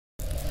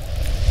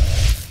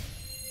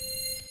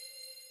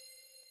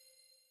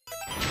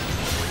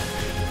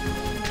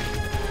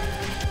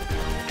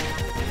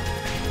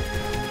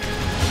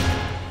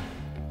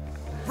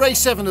Race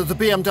 7 of the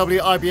BMW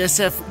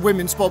IBSF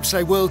Women's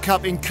Bobsleigh World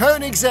Cup in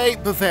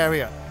Königssee,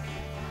 Bavaria.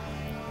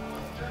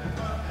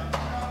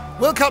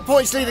 World Cup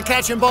points leader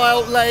Katja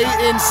Bile lay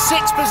in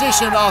 6th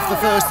position after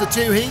the first of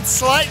the 2 heats,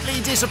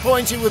 slightly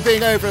disappointed with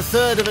being over a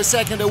third of a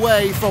second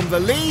away from the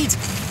lead,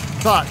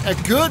 but a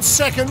good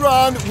second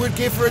run would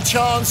give her a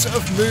chance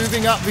of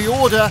moving up the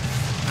order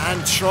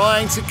and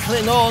trying to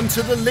cling on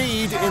to the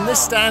lead in the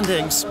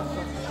standings.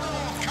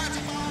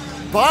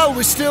 Bile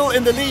was still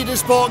in the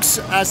leader's box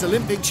as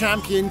Olympic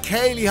champion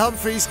Kaylee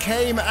Humphries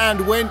came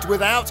and went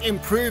without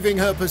improving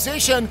her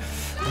position,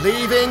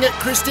 leaving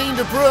Christine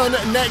de Bruyn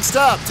next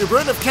up. De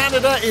Bruyn of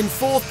Canada in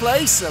 4th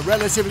place, a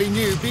relatively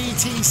new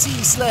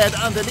BTC sled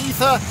underneath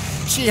her.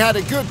 She had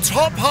a good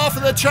top half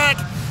of the track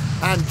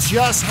and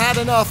just had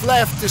enough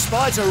left,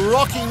 despite a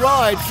rocky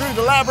ride through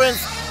the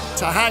labyrinth,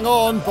 to hang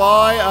on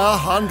by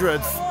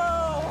 100th.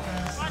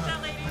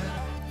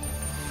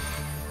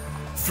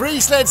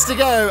 3 sleds to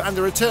go and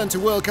the return to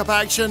World Cup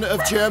action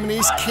of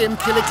Germany's Kim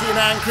Kalicki and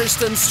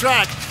Ann-Christen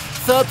Strack.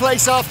 3rd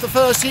place after the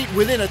first heat,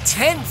 within a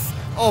 10th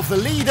of the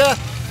leader.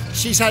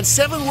 She's had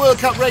 7 World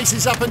Cup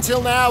races up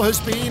until now,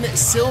 has been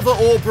silver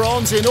or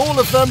bronze in all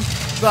of them,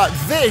 but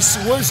this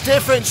was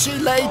different. She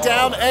laid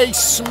down a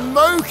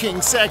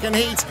smoking second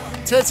heat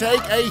to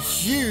take a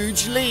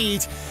huge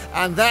lead,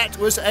 and that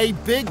was a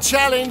big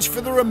challenge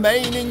for the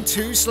remaining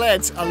 2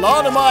 sleds.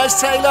 Elana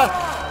Meyers Taylor,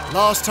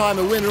 last time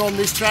a winner on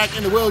this track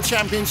in the World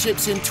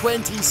Championships in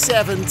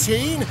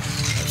 2017.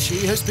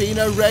 She has been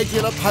a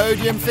regular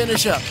podium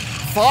finisher.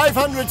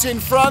 500s in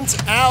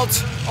front,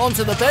 out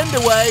onto the bend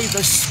away.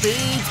 The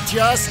speed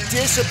just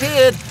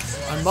disappeared,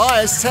 and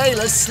Meyers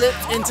Taylor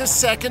slipped into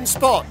 2nd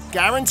spot.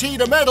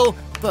 Guaranteed a medal,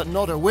 but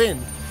not a win.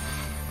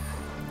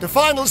 The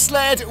final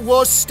sled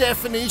was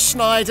Stephanie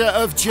Schneider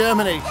of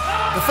Germany.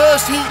 The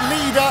first heat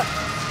leader,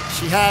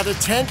 she had a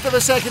 10th of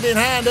a second in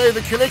hand over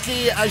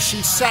Kalicki as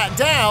she sat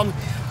down,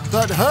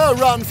 but her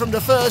run from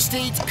the first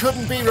heat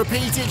couldn't be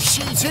repeated.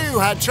 She too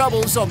had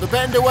troubles on the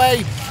bend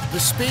away, the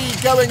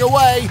speed going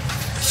away.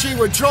 She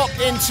would drop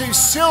into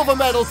silver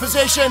medal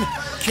position.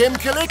 Kim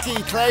Kalicki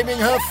claiming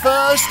her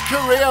first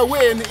career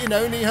win in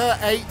only her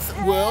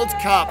 8th World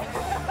Cup.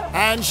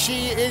 And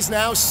she is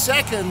now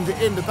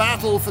 2nd in the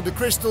battle for the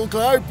Crystal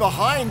Globe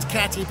behind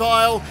Katja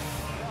Bile.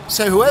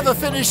 So whoever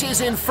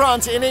finishes in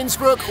front in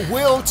Innsbruck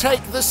will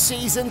take the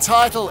season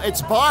title.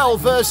 It's Bile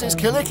versus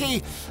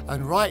Kalicki,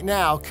 and right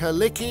now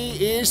Kalicki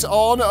is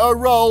on a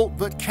roll,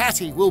 but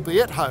Katja will be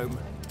at home.